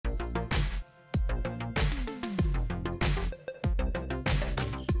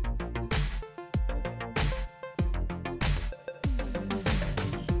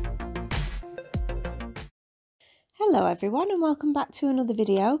Hello everyone and welcome back to another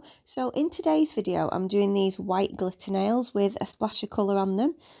video. So in today's video I'm doing these white glitter nails with a splash of colour on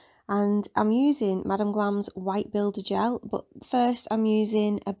them, and I'm using Madam Glam's white builder gel, but first I'm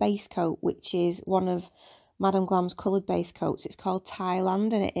using a base coat which is one of Madam Glam's coloured base coats. It's called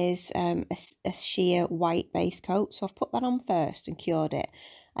Thailand and it is a sheer white base coat, so I've put that on first and cured it,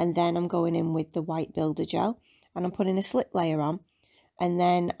 and then I'm going in with the white builder gel and I'm putting a slip layer on. And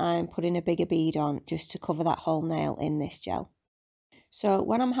then I'm putting a bigger bead on just to cover that whole nail in this gel. So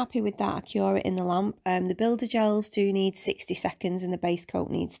when I'm happy with that, I cure it in the lamp. The builder gels do need 60 seconds and the base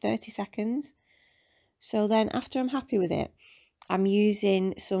coat needs 30 seconds. So then after I'm happy with it, I'm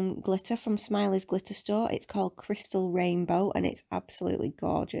using some glitter from Smileys glitter store. It's called Crystal Rainbow and it's absolutely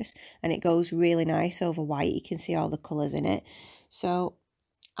gorgeous. And it goes really nice over white. You can see all the colours in it. So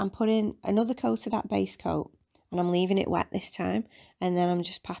I'm putting another coat of that base coat. And I'm leaving it wet this time, and then I'm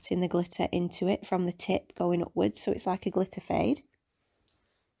just patting the glitter into it from the tip going upwards, so it's like a glitter fade.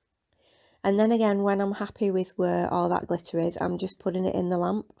 And then again, when I'm happy with where all that glitter is, I'm just putting it in the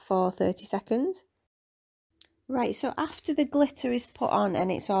lamp for 30 seconds. Right, so after the glitter is put on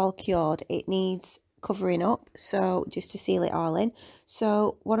and it's all cured, it needs covering up, so just to seal it all in.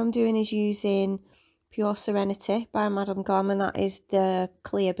 So what I'm doing is using Pure Serenity by Madam Glam, and that is the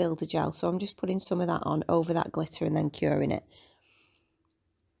clear builder gel. So I'm just putting some of that on over that glitter and then curing it.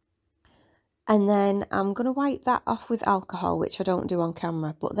 And then I'm going to wipe that off with alcohol, which I don't do on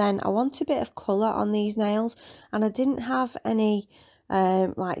camera. But then I want a bit of colour on these nails, and I didn't have any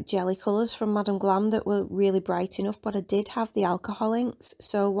like jelly colours from Madam Glam that were really bright enough, but I did have the alcohol inks.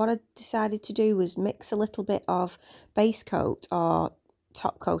 So what I decided to do was mix a little bit of base coat or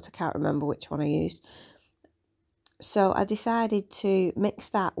top coat, I can't remember which one I used. So I decided to mix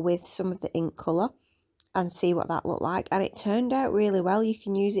that with some of the ink colour and see what that looked like, and it turned out really well. You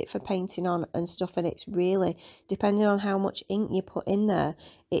can use it for painting on and stuff, and it's really, depending on how much ink you put in there,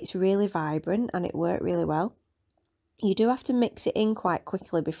 it's really vibrant and it worked really well. You do have to mix it in quite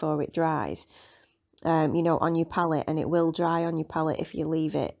quickly before it dries, you know, on your palette, and it will dry on your palette if you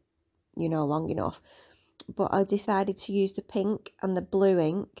leave it, you know, long enough. But I decided to use the pink and the blue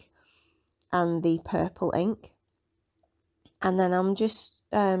ink and the purple ink. And then I'm just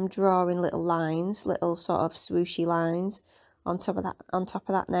drawing little lines, little sort of swooshy lines on top of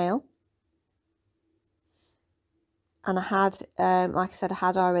that nail. And I had, like I said, I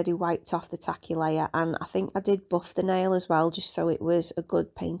had already wiped off the tacky layer, and I think I did buff the nail as well, just so it was a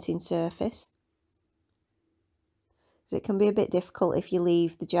good painting surface. So it can be a bit difficult if you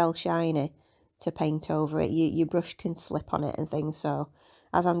leave the gel shiny to paint over it. Your brush can slip on it and things, so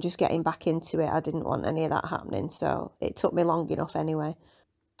as I'm just getting back into it, I didn't want any of that happening, so it took me long enough anyway.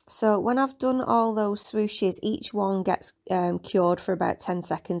 So when I've done all those swooshes, each one gets cured for about 10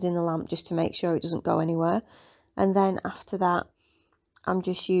 seconds in the lamp just to make sure it doesn't go anywhere. And then after that, I'm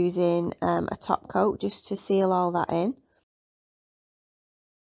just using a top coat just to seal all that in.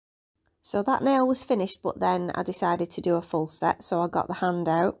 So that nail was finished, but then I decided to do a full set, so I got the hand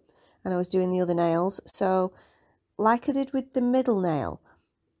out and I was doing the other nails. So like I did with the middle nail,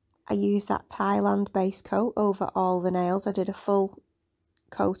 I used that Thailand base coat over all the nails. I did a full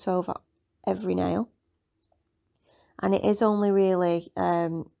coat over every nail. And it is only really,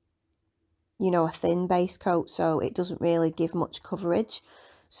 you know, a thin base coat, so it doesn't really give much coverage.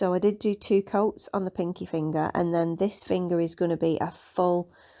 So I did do 2 coats on the pinky finger, and then this finger is going to be a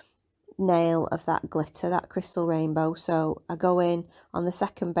full nail of that glitter, that Crystal Rainbow. So I go in on the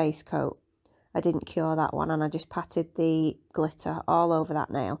second base coat. I didn't cure that one, and I just patted the glitter all over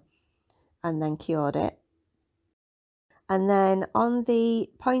that nail and then cured it. And then on the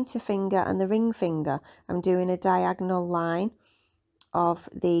pointer finger and the ring finger, I'm doing a diagonal line of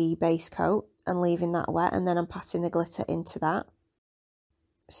the base coat and leaving that wet, and then I'm patting the glitter into that.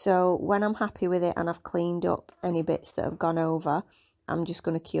 So when I'm happy with it and I've cleaned up any bits that have gone over, I'm just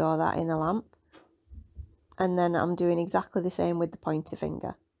going to cure that in the lamp. And then I'm doing exactly the same with the pointer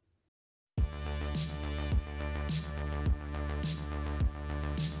finger.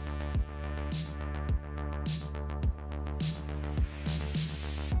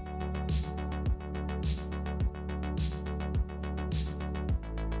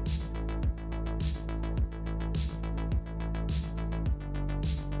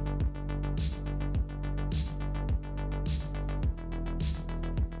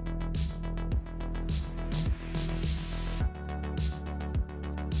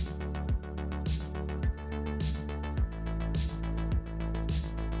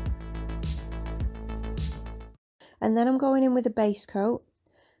 And then I'm going in with a base coat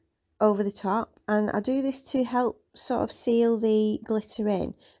over the top, and I do this to help sort of seal the glitter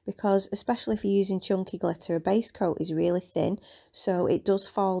in, because especially if you're using chunky glitter, a base coat is really thin, so it does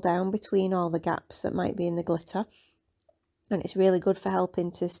fall down between all the gaps that might be in the glitter, and it's really good for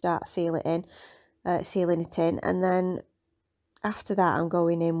helping to start sealing it in. And then after that I'm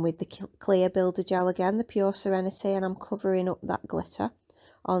going in with the clear builder gel again, the Pure Serenity, and I'm covering up that glitter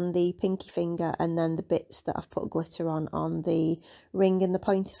on the pinky finger, and then the bits that I've put glitter on the ring and the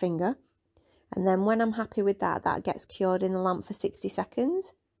pointer finger. And then when I'm happy with that, that gets cured in the lamp for 60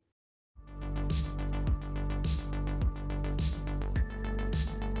 seconds.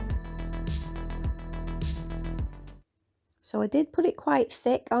 So I did put it quite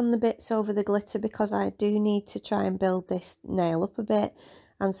thick on the bits over the glitter, because I do need to try and build this nail up a bit.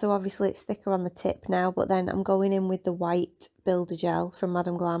 And so obviously it's thicker on the tip now, but then I'm going in with the white builder gel from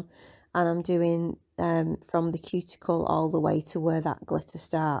Madam Glam, and I'm doing from the cuticle all the way to where that glitter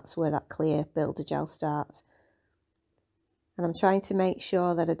starts, where that clear builder gel starts. And I'm trying to make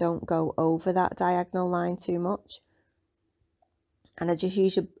sure that I don't go over that diagonal line too much. And I just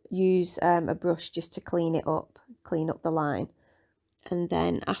use a brush just to clean up the line. And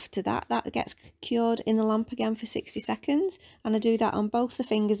then after that, that gets cured in the lamp again for 60 seconds. And I do that on both the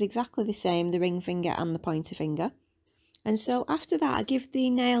fingers exactly the same, the ring finger and the pointer finger. And so after that, I give the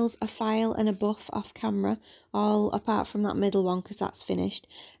nails a file and a buff off camera, all apart from that middle one, because that's finished.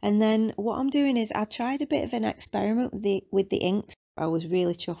 And then what I'm doing is I tried a bit of an experiment with the inks. I was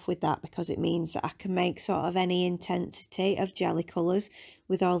really chuffed with that, because it means that I can make sort of any intensity of jelly colours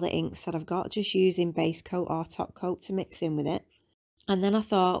with all the inks that I've got, just using base coat or top coat to mix in with it. And then I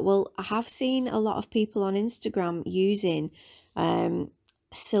thought, well, I have seen a lot of people on Instagram using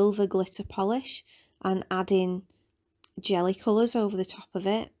silver glitter polish and adding jelly colours over the top of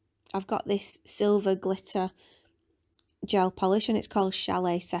it. I've got this silver glitter gel polish, and it's called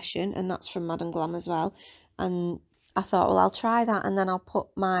Chalet Session, and that's from Madam Glam as well. And I thought, well, I'll try that, and then I'll put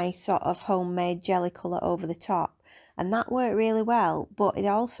my sort of homemade jelly colour over the top. And that worked really well, but it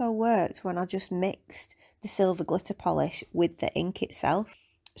also worked when I just mixed the silver glitter polish with the ink itself.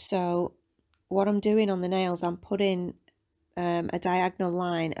 So what I'm doing on the nails, I'm putting a diagonal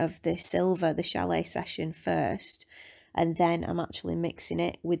line of the silver, the Chalet Session first, and then I'm actually mixing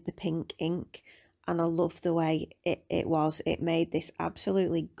it with the pink ink. And I love the way it made this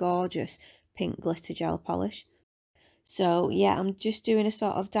absolutely gorgeous pink glitter gel polish. So yeah, I'm just doing a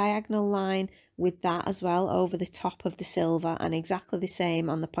sort of diagonal line with that as well over the top of the silver, and exactly the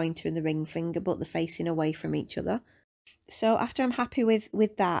same on the pointer and the ring finger, but they're facing away from each other. So after I'm happy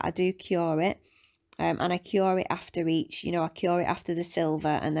with that, I do cure it, and I cure it after each, I cure it after the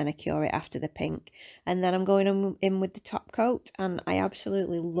silver, and then I cure it after the pink, and then I'm going in with the top coat. And I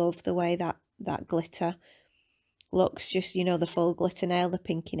absolutely love the way that glitter looks, just the full glitter nail, the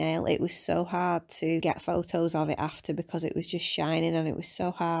pinky nail. It was so hard to get photos of it after, because it was just shining, and it was so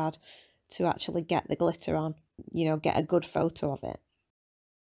hard to actually get the glitter on, get a good photo of it.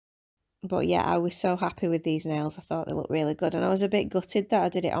 But yeah, I was so happy with these nails. I thought they looked really good, and I was a bit gutted that I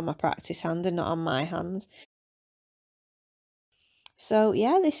did it on my practice hand and not on my hands. So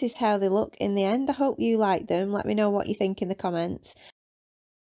yeah, this is how they look in the end. I hope you like them. Let me know what you think in the comments.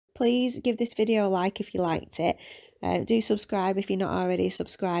 Please give this video a like if you liked it. Do subscribe if you're not already a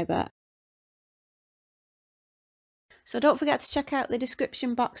subscriber. So don't forget to check out the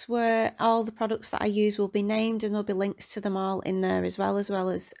description box, where all the products that I use will be named, and there'll be links to them all in there as well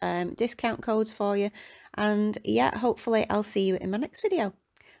as discount codes for you. And yeah, hopefully I'll see you in my next video.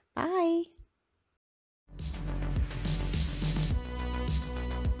 Bye!